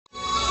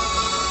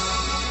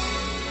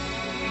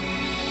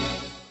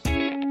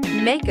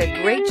Make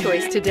a great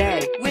choice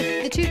today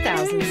with the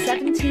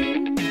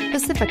 2017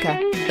 Pacifica.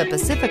 The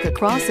Pacifica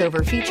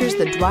crossover features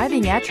the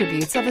driving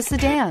attributes of a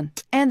sedan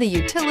and the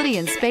utility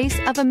and space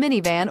of a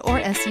minivan or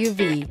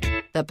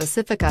SUV. The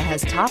Pacifica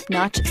has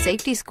top-notch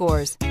safety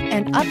scores,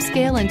 an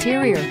upscale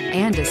interior,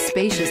 and a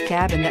spacious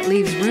cabin that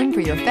leaves room for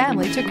your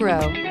family to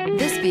grow.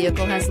 This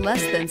vehicle has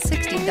less than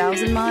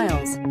 60,000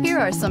 miles. Here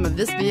are some of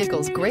this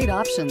vehicle's great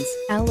options: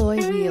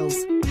 alloy wheels,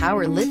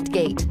 power lift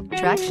gate,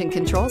 traction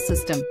control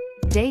system,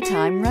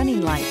 daytime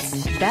running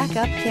lights,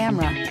 backup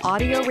camera,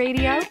 audio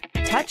radio,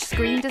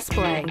 touchscreen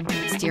display,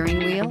 steering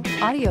wheel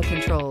audio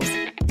controls,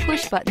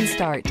 push button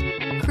start,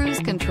 cruise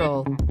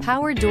control,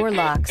 power door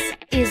locks.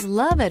 Is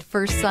love at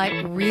first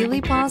sight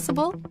really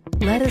possible?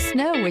 Let us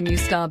know when you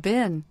stop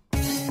in.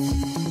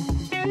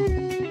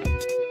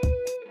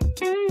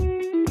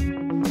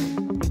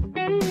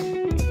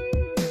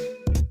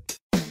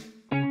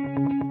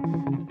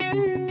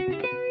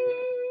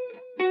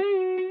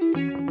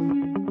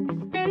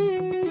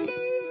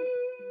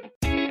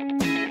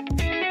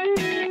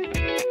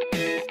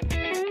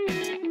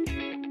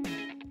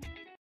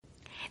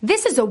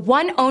 This is a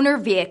one-owner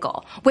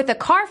vehicle with a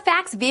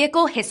Carfax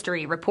Vehicle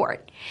History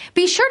Report.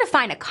 Be sure to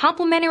find a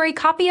complimentary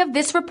copy of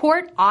this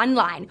report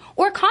online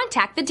or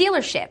contact the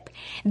dealership.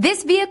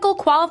 This vehicle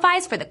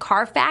qualifies for the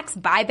Carfax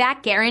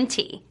Buyback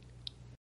Guarantee.